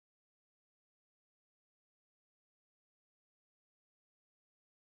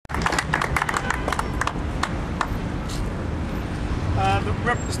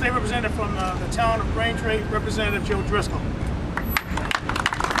State Representative from the town of Braintree, Representative Joe Driscoll.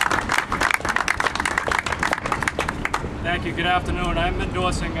 Thank you. Good afternoon. I'm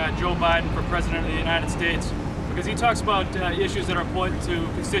endorsing Joe Biden for President of the United States because he talks about issues that are important to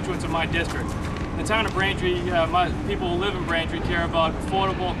constituents of my district. In the town of Braintree, people who live in Braintree care about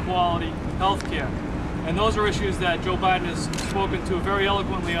affordable, quality health care. And those are issues that Joe Biden has spoken to very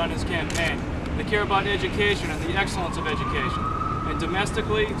eloquently on his campaign. They care about education and the excellence of education. And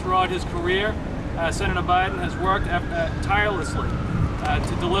domestically, throughout his career, Senator Biden has worked tirelessly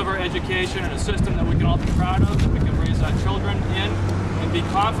to deliver education and a system that we can all be proud of, that we can raise our children in, and be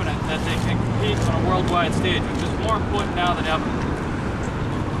confident that they can compete on a worldwide stage, which is more important now than ever.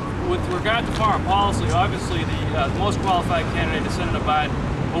 With regard to foreign policy, obviously the most qualified candidate is Senator Biden.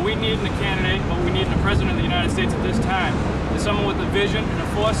 What we need in a candidate, what we need in a President of the United States at this time, is someone with a vision and a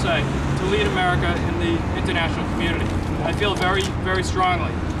foresight to lead America in the international community. I feel very, very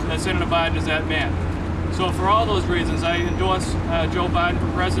strongly that Senator Biden is that man. So for all those reasons, I endorse Joe Biden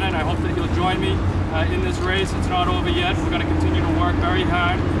for President. I hope that you'll join me in this race. It's not over yet. We're going to continue to work very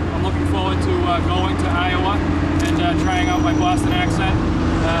hard. I'm looking forward to going to Iowa and trying out my Boston accent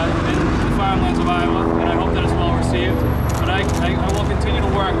in the farmlands of Iowa, and I hope that it's well received. But I will continue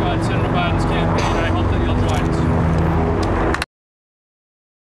to work on Senator Biden's campaign.